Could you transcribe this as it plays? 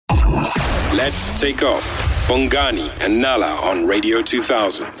Let's take off. Bongani and Nala on Radio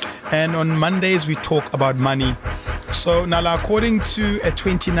 2000. And on Mondays, we talk about money. So, Nala, according to a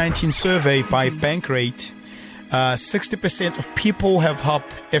 2019 survey by Bankrate, 60% of people have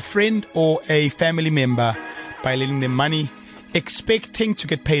helped a friend or a family member by lending them money, expecting to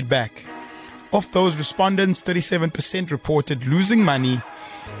get paid back. Of those respondents, 37% reported losing money,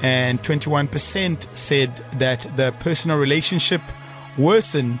 and 21% said that the personal relationship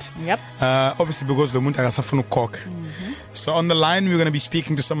worsened. Yep. Obviously because the muntu akasafuna ukukhokha. So on the line, we're going to be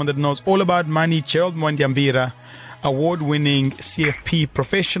speaking to someone that knows all about money, Gerald Mwandiambira, award-winning CFP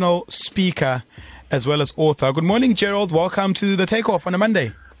Professional, speaker, as well as author. Good morning, Gerald. Welcome to the Takeoff on a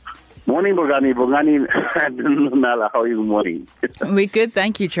Monday. Morning, Bongani and Nala. How are you? Morning. We're good,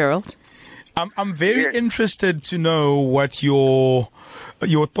 thank you, Gerald. I'm very interested to know what your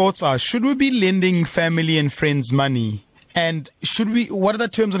thoughts are. Should we be lending family and friends money? And what are the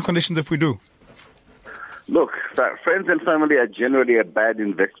terms and conditions if we do? Look, friends and family are generally a bad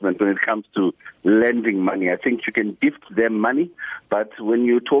investment when it comes to lending money. I think you can gift them money, but when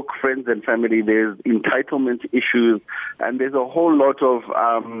you talk friends and family, there's entitlement issues, and there's a whole lot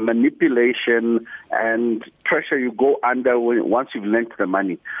of manipulation and pressure you go under once you've lent the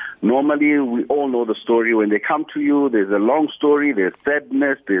money. Normally, we all know the story. When they come to you, there's a long story, there's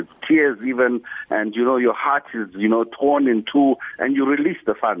sadness, there's tears even, and, your heart is, torn in two, and you release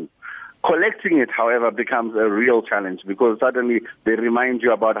the funds. Collecting it, however, becomes a real challenge because suddenly they remind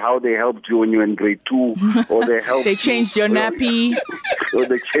you about how they helped you when you were in grade 2, or they helped they changed your nappy, or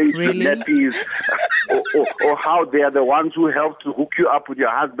they changed your nappies, or how they are the ones who helped to hook you up with your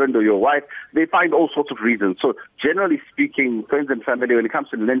husband or your wife. They find all sorts of reasons. So generally speaking, friends and family, when it comes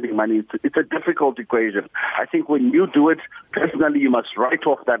to lending money, it's a difficult equation. I think when you do it, personally, you must write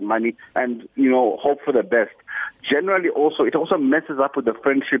off that money and, hope for the best. Generally, it also messes up with the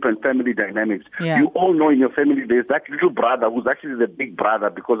friendship and family dynamics. Yeah. You all know in your family there's that little brother who's actually the big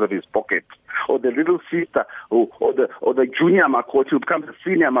brother because of his pocket, or the little sister, or the junior makoti who becomes a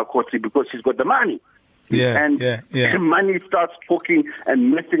senior makoti because she's got the money. Yeah. Money starts talking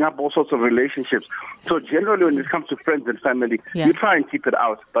and messing up all sorts of relationships. So generally, when it comes to friends and family, you try and keep it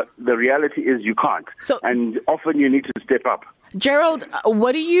out, but the reality is you can't. And often you need to step up. Gerald,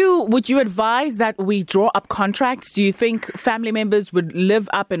 would you advise that we draw up contracts? Do you think family members would live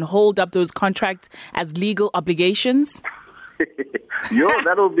up and hold up those contracts as legal obligations?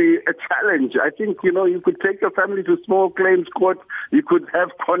 That'll be a challenge. I think, you could take your family to small claims court. You could have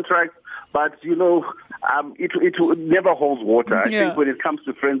contracts, but, it never holds water. I think when it comes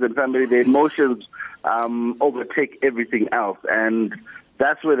to friends and family, the emotions overtake everything else. And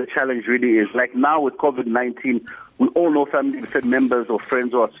that's where the challenge really is. Like now with COVID-19, we all know family members or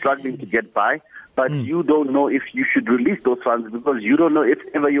friends who are struggling to get by, but you don't know if you should release those funds because you don't know if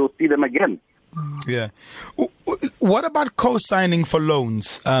ever you'll see them again. Yeah. What about co-signing for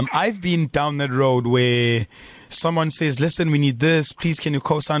loans? I've been down that road where someone says, listen, we need this. Please, can you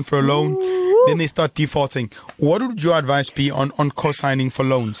co-sign for a loan? Then they start defaulting. What would your advice be on co-signing for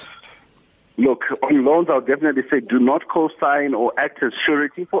loans? Look, on loans, I'll definitely say do not co-sign or act as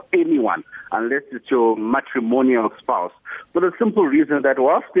surety for anyone unless it's your matrimonial spouse. For the simple reason that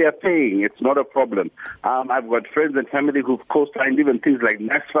whilst they are paying, it's not a problem. I've got friends and family who've co-signed even things like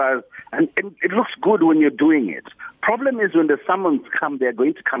NASFAs, and it looks good when you're doing it. Problem is when the summons come, they're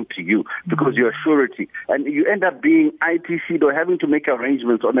going to come to you because you're surety. And you end up being ITC'd or having to make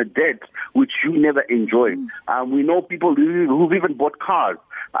arrangements on a debt which you never enjoyed. We know people who've even bought cars.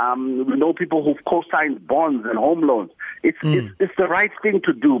 We know people who've co-signed bonds and home loans. It's the right thing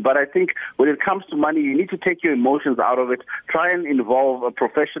to do, but I think when it comes to money, you need to take your emotions out of it. Try and involve a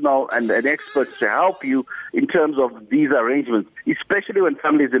professional and an expert to help you in terms of these arrangements, especially when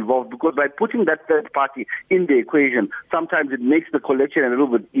family is involved, because by putting that third party in the equation, sometimes it makes the collection a little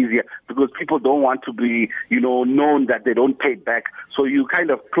bit easier because people don't want to be, known that they don't pay back. So you kind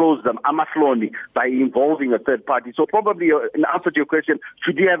of close them amahloni by involving a third party. So probably in answer to your question,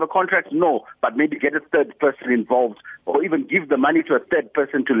 should you have a contract? No, but maybe get a third person involved or even give the money to a third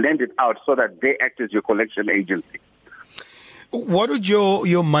person to lend it out so that they act as your collection agency. What would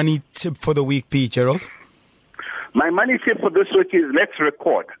your money tip for the week be, Gerald? My money tip for this week is let's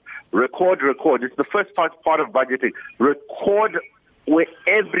record. Record. It's the first part of budgeting. Record where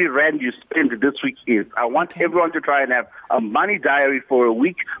every rand you spend this week is. I want everyone to try and have a money diary for a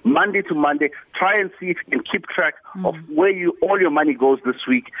week, Monday to Monday. Try and see if you can keep track of where all your money goes this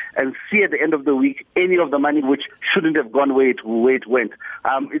week, and see at the end of the week any of the money which shouldn't have gone where it went.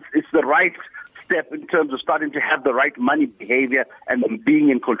 It's the right step in terms of starting to have the right money behavior and being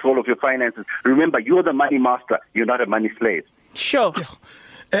in control of your finances. Remember, you're the money master. You're not a money slave. Sure.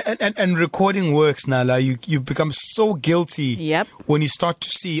 And recording works, Nala. You become so guilty Yep. when you start to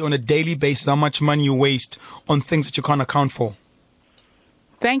see on a daily basis how much money you waste on things that you can't account for.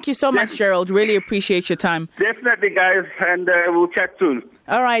 Thank you so much, Gerald. Really appreciate your time. Definitely, guys, and we'll chat soon.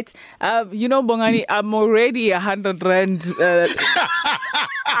 All right. Bongani, I'm already 100 rand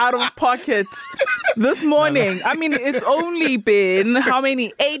out of pocket this morning. I mean, it's only been how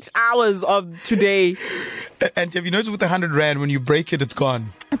many? 8 hours of today. And have you noticed with 100 rand, when you break it, it's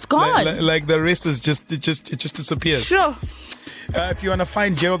gone. It's gone. Like the rest is it just disappears. Sure. If you want to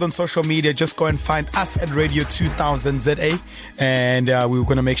find Gerald on social media, just go and find us at Radio 2000 ZA. And we're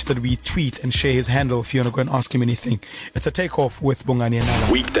going to make sure that we tweet and share his handle if you want to go and ask him anything. It's a takeoff with Bongani and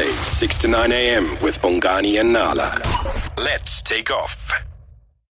Nala. Weekdays, 6 to 9 a.m. with Bongani and Nala. Let's take off.